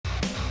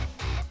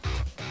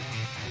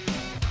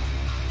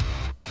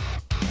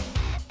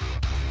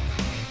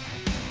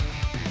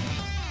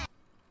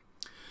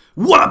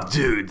What up,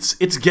 dudes?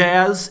 It's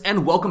Gaz,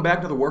 and welcome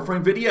back to the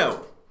Warframe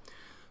video.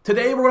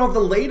 Today we're going over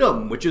the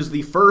Laetum, which is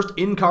the first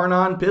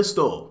Incarnon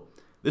pistol.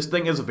 This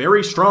thing is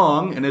very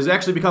strong and has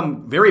actually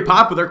become very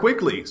popular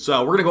quickly.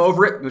 So we're going to go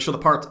over it. I'm going to show the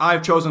parts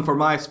I've chosen for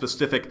my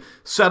specific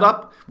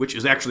setup, which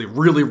is actually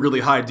really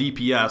high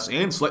DPS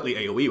and slightly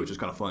AoE, which is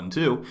kind of fun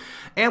too.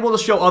 And we'll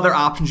just show other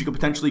options you could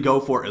potentially go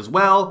for as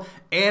well.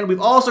 And we've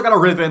also got a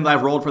Riven that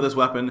I've rolled for this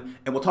weapon.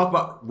 And we'll talk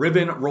about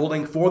Riven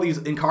rolling for these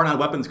Incarnon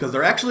weapons because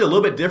they're actually a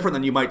little bit different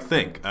than you might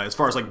think as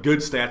far as like good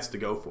stats to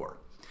go for.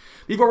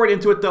 Before we get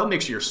into it though,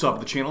 make sure you're subbed to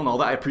the channel and all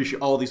that. I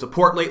appreciate all the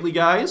support lately,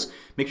 guys.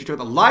 Make sure you check out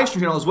the live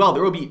stream channel as well.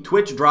 There will be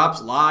Twitch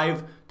drops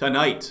live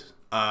tonight.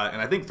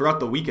 And I think throughout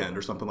the weekend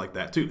or something like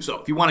that too.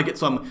 So if you want to get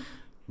some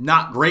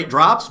not great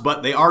drops,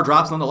 but they are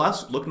drops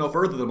nonetheless, look no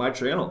further than my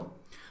channel.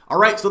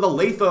 Alright, so the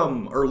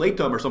Laetum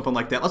or something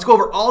like that. Let's go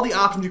over all the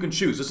options you can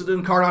choose. This is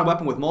an Incarnon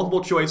weapon with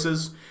multiple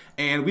choices.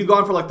 And we've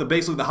gone for like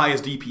basically the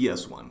highest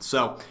DPS one.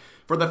 So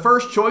for the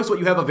first choice, what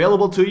you have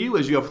available to you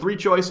is you have three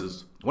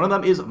choices. One of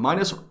them is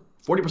minus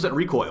 40%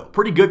 recoil.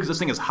 Pretty good because this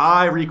thing is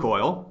high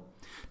recoil.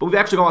 But we've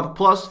actually gone with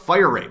plus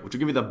fire rate, which will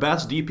give you the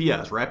best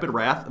DPS, rapid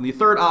wrath. And the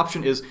third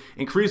option is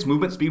increased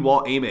movement speed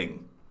while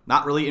aiming.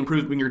 Not really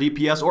improving your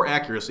DPS or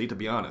accuracy, to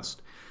be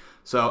honest.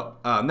 So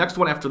next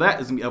one after that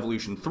is in the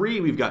Evolution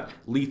 3. We've got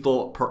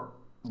lethal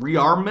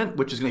rearmament,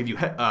 which is going to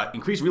give you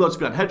increased reload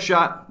speed on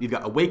headshot. You've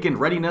got awakened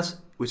readiness,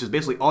 which is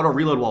basically auto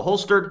reload while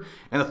holstered.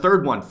 And the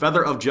third one,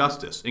 feather of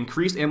justice,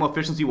 increased ammo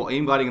efficiency while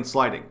aim gliding and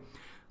sliding.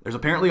 There's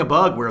apparently a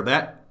bug where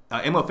that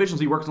ammo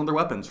efficiency works on their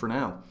weapons for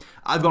now.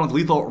 I've gone with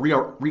lethal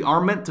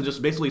rearmament to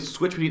just basically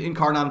switch between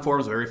Incarnon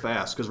forms very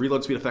fast because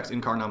reload speed affects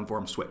Incarnon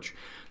form switch.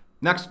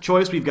 Next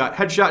choice, we've got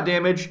headshot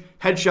damage.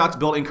 Headshots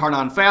build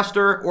Incarnon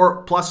faster,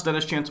 or plus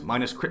status chance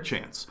minus crit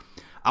chance.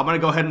 I'm going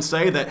to go ahead and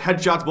say that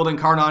headshots build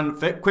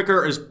Incarnon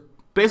quicker is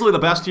basically the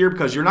best here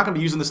because you're not going to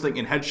be using this thing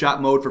in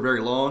headshot mode for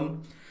very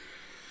long.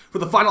 For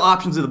the final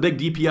options of the big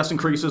DPS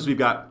increases, we've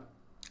got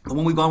the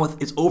one we've gone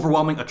with is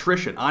overwhelming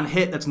attrition. On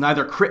hit, that's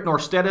neither crit nor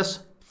status.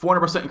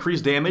 400%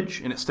 increased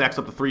damage, and it stacks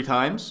up to 3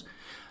 times.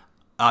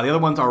 The other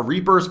ones are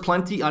Reaper's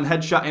Plenty on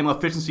headshot ammo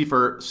efficiency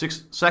for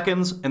 6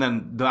 seconds, and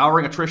then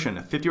Devouring Attrition,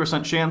 a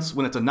 50% chance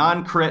when it's a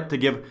non-crit to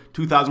give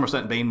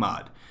 2000% Bane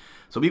mod.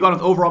 So we've gone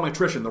with Overwhelming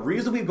Attrition. The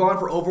reason we've gone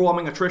for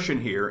Overwhelming Attrition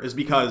here is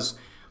because,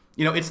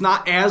 you know, it's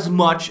not as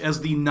much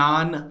as the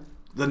non-crit,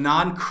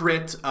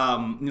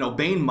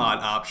 Bane mod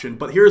option,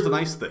 but here's the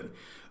nice thing.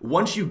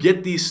 Once you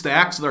get these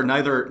stacks that are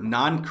neither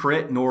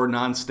non-crit nor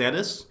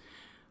non-status,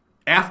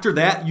 after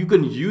that, you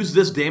can use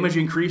this damage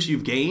increase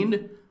you've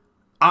gained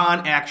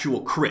on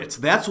actual crits.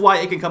 That's why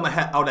it can come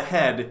out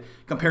ahead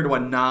compared to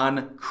a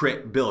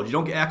non-crit build. You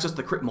don't get access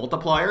to crit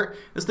multiplier.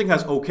 This thing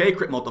has okay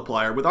crit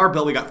multiplier. With our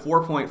build, we got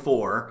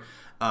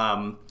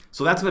 4.4.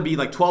 So that's going to be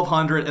like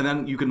 1200, and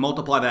then you can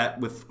multiply that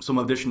with some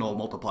additional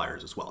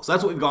multipliers as well. So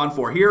that's what we've gone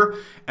for here.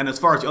 And as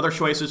far as the other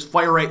choices,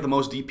 fire rate, the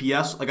most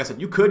DPS. Like I said,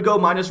 you could go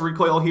minus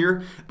recoil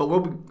here, but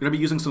we're going to be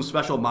using some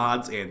special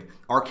mods and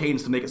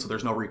arcanes to make it so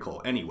there's no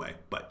recoil anyway.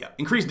 But yeah,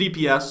 increased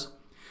DPS.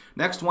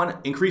 Next one,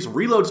 increase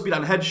reload speed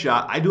on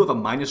headshot. I do have a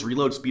minus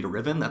reload speed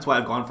Riven. That's why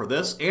I've gone for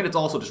this. And it's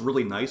also just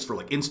really nice for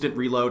like instant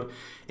reload.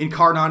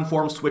 Incarnon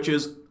form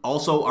switches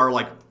also are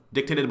like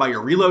dictated by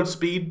your reload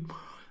speed.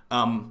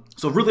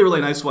 So really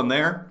nice one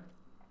there.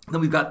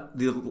 Then we've got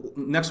the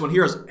next one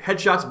here is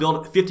headshots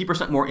build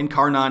 50% more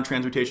Incarnon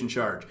transmutation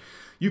charge.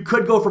 You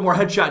could go for more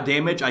headshot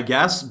damage, I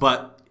guess,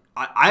 but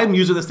I'm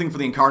using this thing for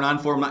the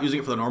Incarnon form, I'm not using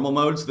it for the normal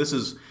modes. This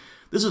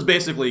is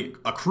basically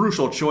a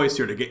crucial choice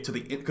here to get to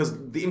because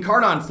the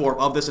Incarnon form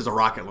of this is a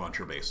rocket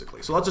launcher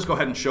basically. So let's just go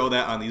ahead and show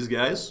that on these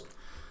guys.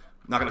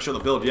 I'm not going to show the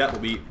build yet.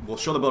 We'll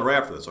show the build right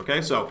after this,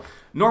 okay? So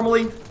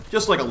normally,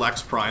 just like a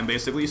Lex Prime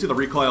basically. You see the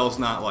recoil is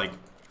not like,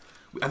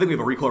 I think we have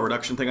a recoil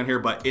reduction thing on here,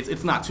 but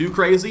it's not too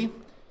crazy.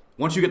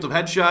 Once you get some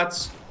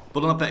headshots,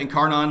 building up that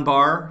Incarnon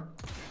bar,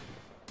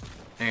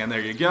 and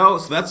there you go.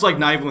 So that's like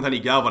not even with any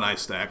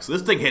galvanized stacks. So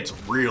this thing hits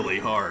really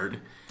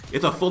hard.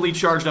 It's a fully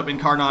charged up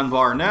Incarnon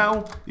bar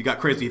now. You got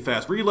crazy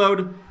fast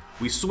reload.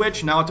 We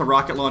switch, now it's a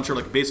rocket launcher,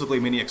 like basically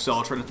mini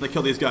Accelerator, and it's gonna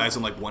kill these guys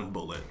in like 1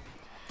 bullet.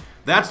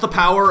 That's the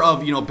power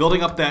of, you know,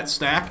 building up that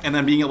stack and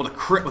then being able to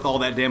crit with all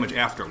that damage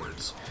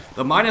afterwards.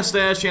 The minus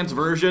status chance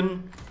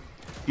version,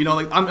 you know,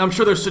 like I'm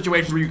sure there's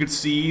situations where you could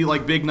see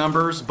like big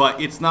numbers,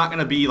 but it's not going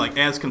to be like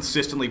as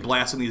consistently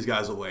blasting these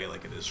guys away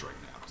like it is right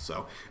now.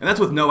 So, and that's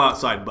with no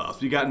outside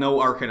buffs. We got no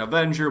Arcane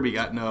Avenger, we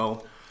got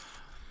no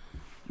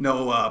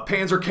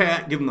Panzer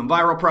Cat giving them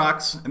viral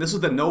procs, and this is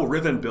the no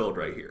Riven build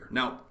right here.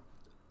 Now,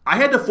 I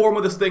had to form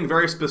with this thing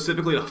very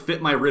specifically to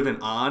fit my Riven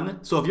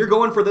on. So if you're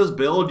going for this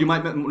build, you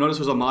might notice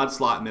there's a mod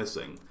slot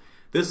missing.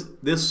 This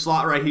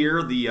slot right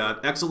here, the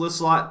exilus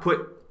slot,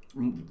 put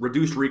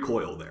reduced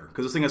recoil there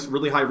because this thing has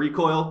really high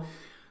recoil.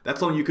 That's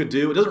something you could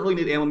do. It doesn't really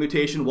need ammo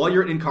mutation. While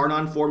you're in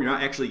Incarnon form, you're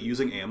not actually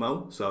using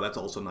ammo, so that's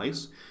also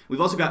nice.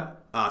 We've also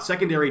got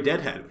secondary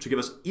deadhead, which will give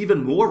us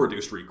even more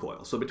reduced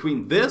recoil. So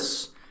between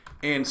this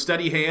and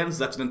steady hands,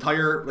 that's an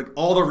entire, like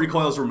all the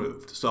recoil is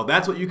removed. So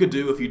that's what you could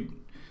do if you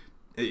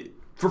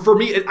For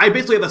me, I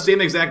basically have the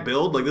same exact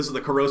build. Like, this is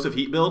the corrosive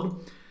heat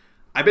build.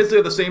 I basically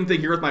have the same thing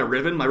here with my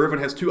Riven. My Riven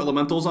has 2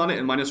 elementals on it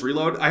and minus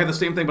reload. I have the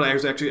same thing, but I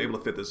was actually able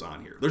to fit this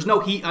on here. There's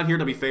no heat on here,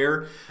 to be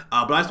fair,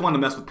 but I just wanted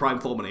to mess with Prime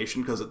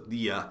Fulmination because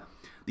the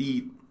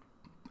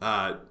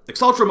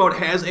Exultra mode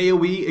has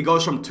AoE. It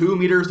goes from 2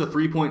 meters to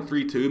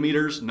 3.32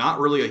 meters. Not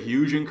really a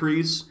huge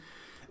increase,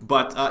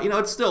 but, you know,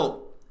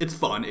 it's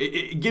fun.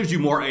 It gives you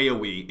more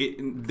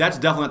AoE. That's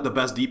definitely not the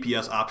best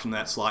DPS option in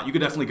that slot. You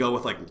could definitely go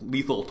with, like,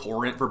 Lethal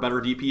Torrent for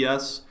better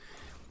DPS.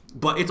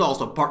 But it's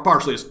also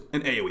partially just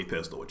an AoE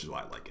pistol, which is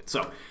why I like it.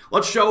 So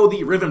let's show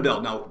the Riven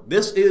build. Now,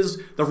 this is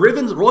the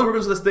Rivens. Rolling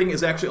Rivens of this thing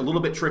is actually a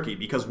little bit tricky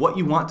because what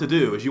you want to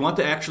do is you want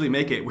to actually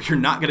make it where you're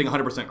not getting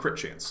 100% crit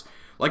chance.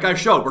 Like I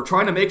showed, we're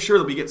trying to make sure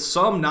that we get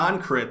some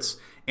non-crits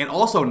and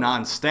also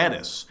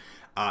non-status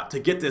to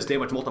get this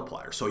damage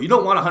multiplier. So you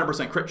don't want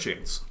 100% crit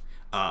chance.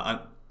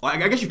 I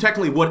guess you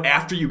technically would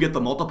after you get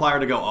the multiplier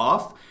to go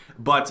off,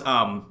 but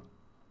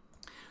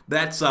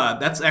that's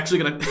actually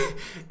gonna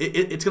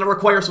it's gonna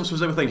require some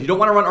specific things. You don't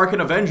want to run Arcane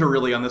Avenger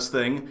really on this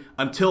thing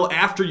until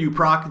after you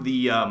proc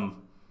the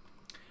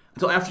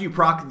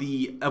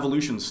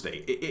evolution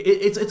state.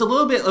 It's a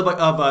little bit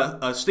of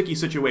a sticky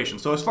situation.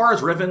 So as far as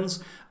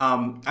Rivens,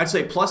 I'd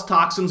say plus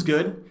Toxin's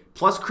good,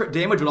 plus crit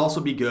damage would also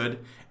be good,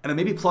 and then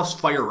maybe plus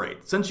fire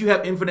rate. Since you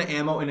have infinite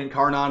ammo in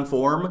Incarnon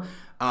form,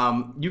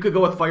 you could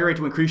go with fire rate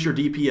to increase your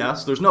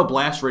DPS. There's no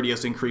blast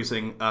radius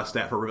increasing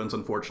stat for Rivens,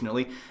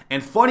 unfortunately.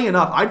 And funny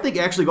enough, I think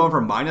actually going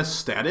for minus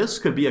status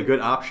could be a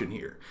good option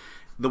here.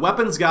 The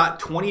weapon's got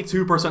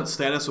 22%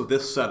 status with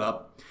this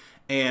setup,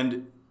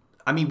 and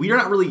I mean, we are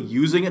not really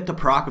using it to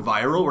proc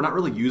viral. We're not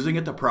really using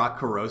it to proc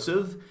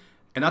corrosive,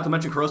 and not to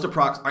mention corrosive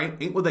procs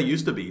ain't what they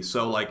used to be.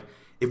 So like,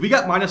 if we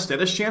got minus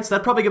status chance,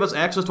 that'd probably give us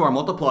access to our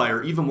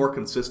multiplier even more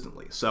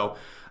consistently. So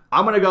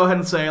I'm gonna go ahead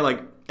and say,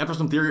 like, after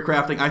some theory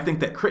crafting, I think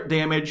that crit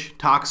damage,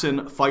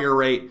 toxin, fire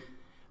rate,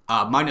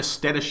 minus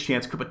status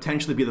chance could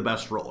potentially be the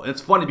best roll. And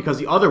it's funny because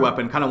the other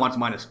weapon kind of wants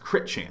minus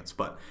crit chance,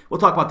 but we'll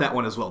talk about that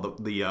one as well.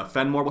 The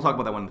Fenmore, we'll talk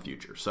about that one in the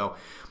future. So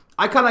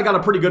I kind of got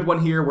a pretty good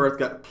one here where it's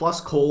got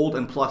plus cold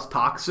and plus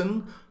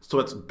toxin. So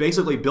it's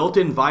basically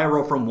built-in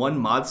viral from one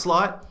mod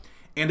slot,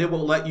 and it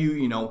will let you,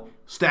 you know,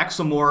 stack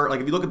some more.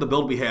 Like if you look at the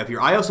build we have here,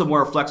 I have some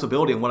more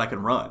flexibility in what I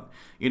can run.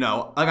 You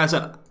know, like I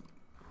said,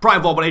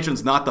 Prime Fulmination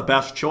is not the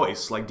best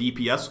choice, like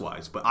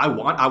DPS-wise, but I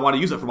want to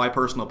use it for my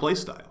personal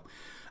playstyle.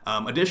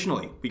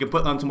 Additionally, we can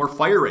put on some more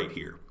fire rate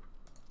here.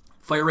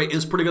 Fire rate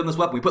is pretty good in this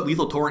weapon. We put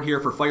Lethal Torrent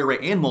here for fire rate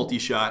and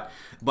multi-shot,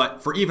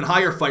 but for even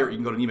higher fire rate, you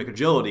can go to Anemic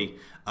Agility.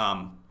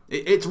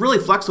 It's really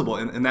flexible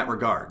in that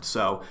regard.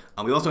 So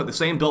we also have the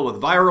same build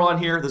with Viral on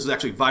here. This is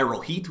actually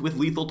Viral Heat with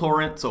Lethal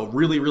Torrent, so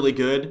really, really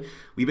good.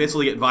 We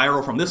basically get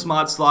Viral from this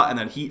mod slot and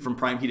then Heat from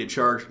Prime Heated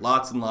Charge.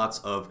 Lots and lots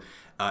of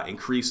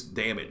increased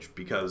damage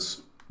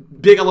because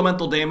big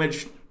elemental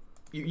damage.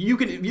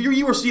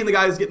 You were seeing the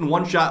guys getting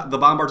one shot, the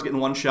Bombards getting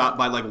one shot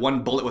by like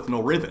one bullet with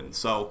no Riven.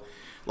 So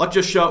let's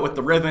just show it with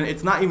the Riven.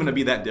 It's not even going to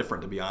be that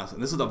different, to be honest.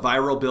 And this is a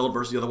Viral build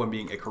versus the other one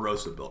being a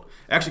corrosive build.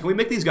 Actually, can we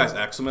make these guys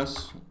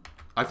Eximus?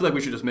 I feel like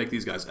we should just make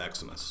these guys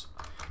Eximus.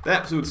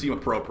 That would seem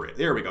appropriate.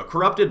 There we go.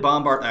 Corrupted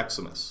Bombard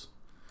Eximus.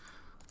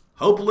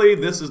 Hopefully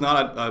this is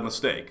not a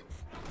mistake.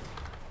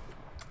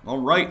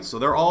 Alright, so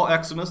they're all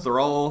Eximus. They're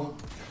all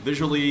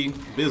visually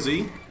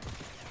busy.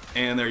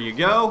 And there you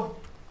go.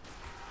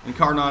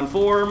 Incarnon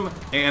form.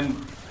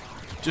 And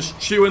just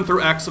chewing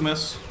through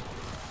Eximus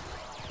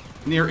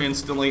near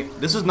instantly.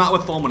 This is not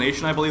with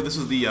Fulmination, I believe. This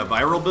is the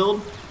Viral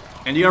build.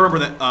 And you gotta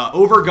remember that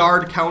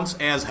Overguard counts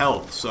as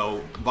health,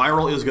 so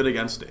Viral is good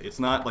against it. It's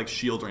not like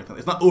shield or anything.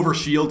 It's not over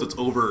shields, it's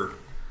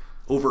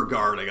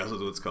Overguard, I guess is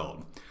what it's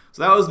called.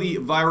 So that was the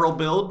Viral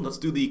build. Let's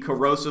do the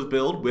Corrosive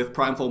build with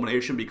Prime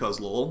Fulmination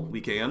because lol,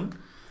 we can.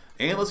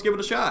 And let's give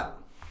it a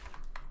shot.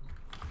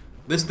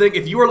 This thing,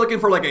 if you are looking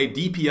for like a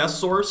DPS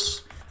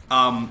source,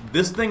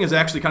 this thing is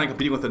actually kind of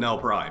competing with the Knell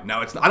Prime.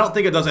 Now, I don't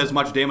think it does as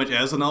much damage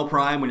as the Knell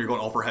Prime when you're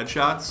going all for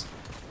headshots.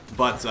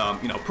 But,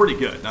 you know, pretty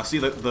good. Now, see,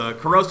 the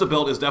Corrosive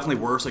build is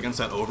definitely worse against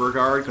that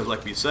Overguard, because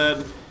like we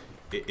said,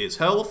 it is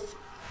health,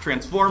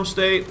 transform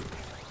state,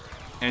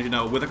 and, you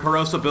know, with a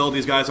Corrosive build,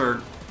 these guys are,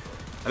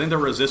 I think they're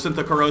resistant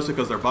to Corrosive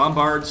because they're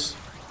Bombards,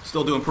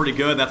 still doing pretty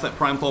good. That's that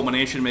Prime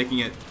Fulmination making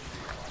it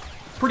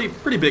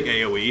pretty big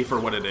AoE for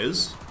what it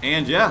is.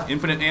 And, yeah,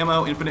 infinite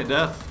ammo, infinite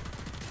death.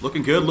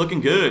 Looking good, looking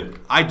good.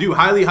 I do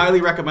highly, highly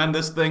recommend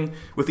this thing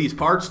with these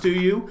parts to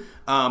you.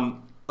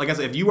 Like I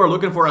said, if you are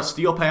looking for a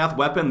Steel Path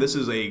weapon, this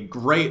is a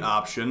great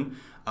option.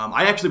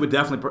 I actually would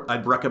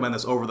I'd recommend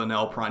this over the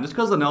Knell Prime, just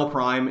because the Knell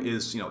Prime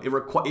is, you know, it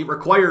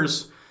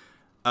requires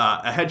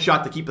a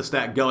headshot to keep the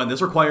stat going.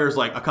 This requires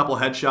like a couple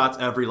headshots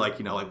every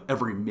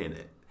every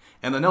minute,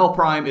 and the Knell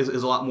Prime is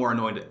a lot more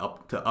annoying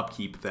to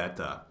upkeep that.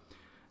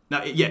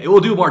 Now, yeah, it will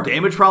do more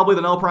damage probably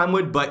than Knell Prime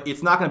would, but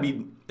it's not going to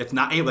be. It's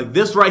not like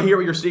this right here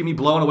where you're seeing me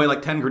blowing away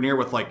like 10 Grineer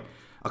with like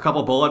a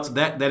couple bullets.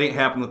 That ain't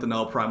happening with the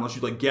Knell Prime unless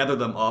you like gather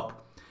them up.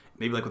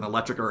 Maybe like with an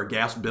electric or a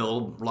gas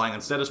build, relying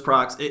on status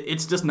procs.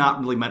 It's just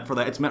not really meant for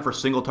that. It's meant for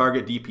single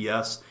target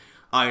DPS,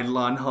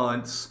 Eidolon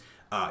hunts,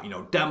 you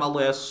know,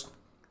 Demolist,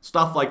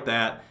 stuff like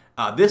that.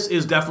 This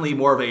is definitely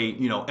more of a,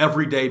 you know,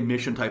 everyday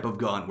mission type of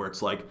gun where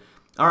it's like,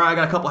 all right, I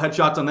got a couple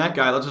headshots on that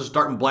guy. Let's just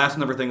start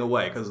blasting everything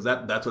away because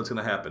that's what's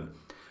going to happen.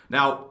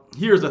 Now,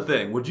 here's the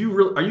thing. Are you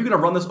going to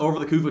run this over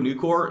the Kuva New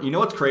Core? You know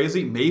what's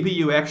crazy? Maybe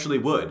you actually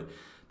would.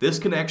 This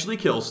can actually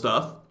kill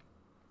stuff.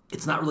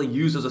 It's not really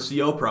used as a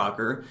CO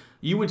procer.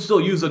 You would still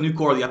use the New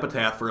Core or the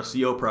Epitaph for a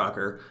CO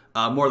procer,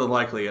 more than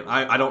likely. And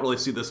I don't really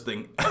see this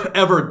thing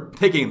ever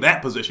taking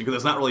that position because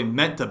it's not really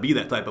meant to be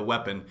that type of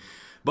weapon.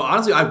 But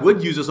honestly, I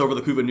would use this over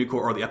the Kuva New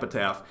Core or the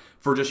Epitaph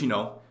for just, you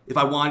know, if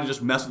I wanted to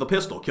just mess with a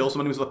pistol, kill some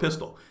enemies with a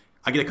pistol.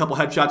 I get a couple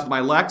headshots with my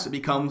Lex, it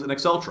becomes an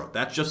Exceltra.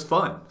 That's just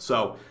fun.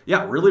 So,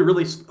 yeah, really,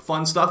 really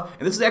fun stuff.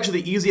 And this is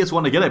actually the easiest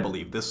one to get, I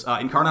believe. This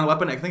Incarnon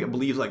weapon, I think it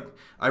believes, like,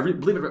 I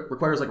believe it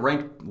requires, like,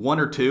 rank 1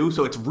 or 2,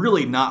 so it's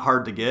really not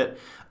hard to get.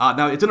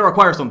 Now, it's going to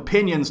require some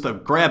pinions to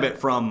grab it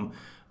from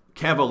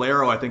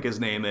Cavallero, I think his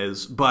name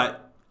is.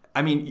 But,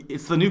 I mean,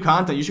 it's the new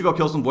content. You should go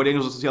kill some Void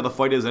Angels to see how the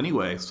fight is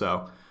anyway,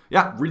 so...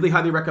 yeah, really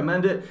highly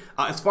recommend it.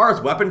 As far as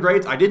weapon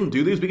grades, I didn't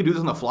do these. We can do this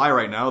on the fly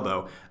right now,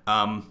 though.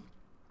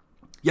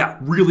 Yeah,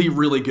 really,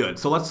 really good.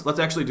 So let's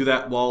actually do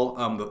that while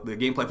the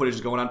gameplay footage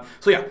is going on.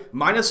 So yeah,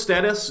 minus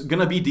status,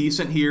 gonna be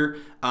decent here.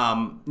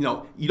 You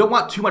know, you don't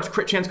want too much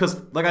crit chance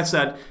because, like I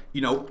said,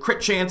 you know,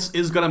 crit chance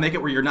is gonna make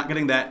it where you're not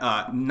getting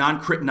that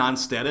non-crit,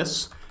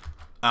 non-status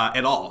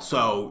at all.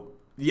 So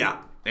yeah.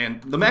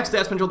 And the max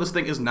stats potential of this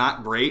thing is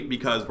not great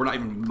because we're not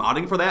even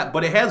modding for that,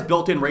 but it has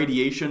built-in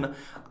radiation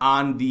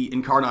on the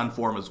Incarnon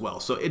form as well.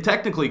 So it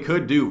technically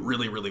could do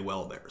really, really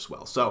well there as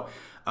well. So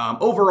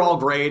overall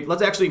grade,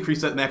 let's actually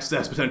increase that max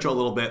stats potential a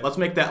little bit. Let's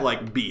make that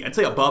like B. I'd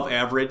say above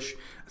average.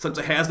 Since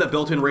it has that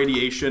built-in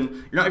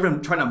radiation, you're not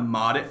even trying to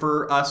mod it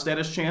for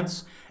status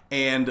chance.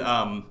 And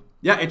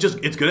yeah,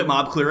 it's good at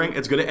mob clearing.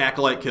 It's good at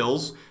acolyte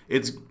kills.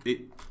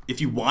 If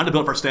you want to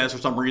build for status for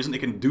some reason, it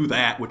can do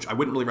that, which I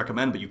wouldn't really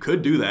recommend, but you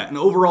could do that. An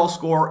overall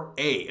score,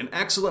 A. An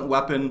excellent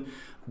weapon,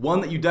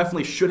 one that you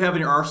definitely should have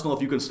in your arsenal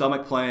if you can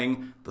stomach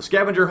playing. The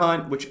Scavenger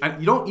Hunt, which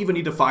you don't even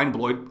need to find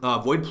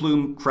Void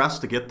Plume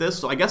Crest to get this,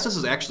 so I guess this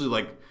is actually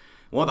like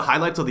one of the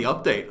highlights of the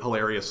update,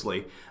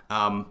 hilariously.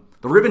 The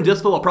Riven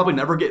Dispo will probably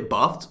never get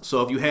buffed,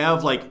 so if you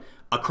have like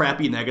a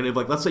crappy negative,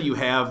 like let's say you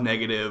have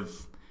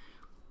negative...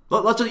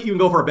 let's say you can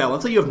go for a battle.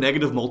 Let's say you have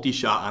negative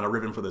multi-shot on a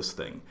Riven for this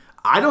thing.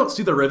 I don't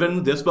see the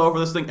Riven Dispo for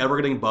this thing ever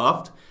getting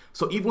buffed.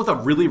 So even with a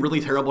really,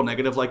 really terrible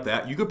negative like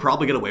that, you could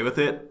probably get away with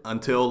it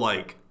until,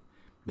 like,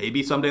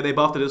 maybe someday they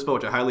buff the Dispo,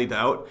 which I highly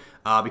doubt.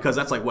 Because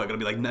that's, like, what, going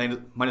to be,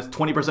 like, minus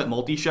 20%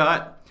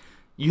 multi-shot?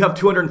 You have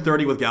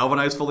 230 with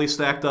Galvanize fully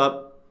stacked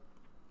up.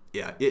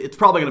 Yeah, it's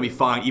probably going to be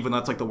fine, even though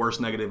that's, like, the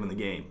worst negative in the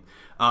game.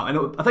 I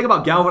think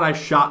about Galvanize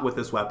shot with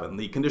this weapon,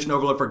 the Condition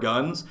Overload for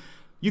guns.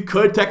 You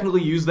could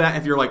technically use that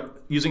if you're like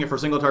using it for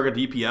single target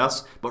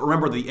DPS, but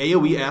remember the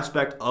AoE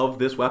aspect of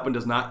this weapon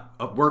does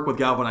not work with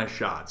galvanized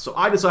shots. So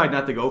I decided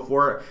not to go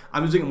for it.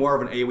 I'm using more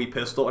of an AoE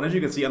pistol, and as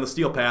you can see on the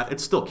steel path,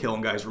 it's still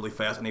killing guys really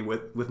fast and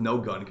with no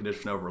gun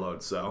condition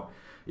overload. So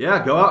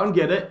yeah, go out and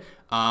get it,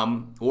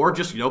 or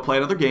just, you know, play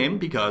another game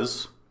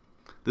because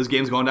this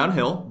game's going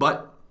downhill.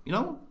 But you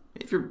know,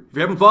 if you're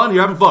having fun,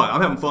 you're having fun.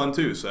 I'm having fun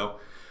too. So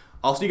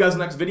I'll see you guys in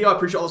the next video. I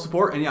appreciate all the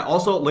support. And yeah,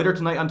 also later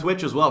tonight on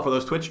Twitch as well for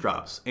those Twitch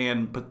drops.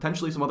 And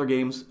potentially some other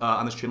games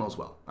on this channel as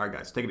well. All right,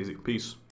 guys. Take it easy. Peace.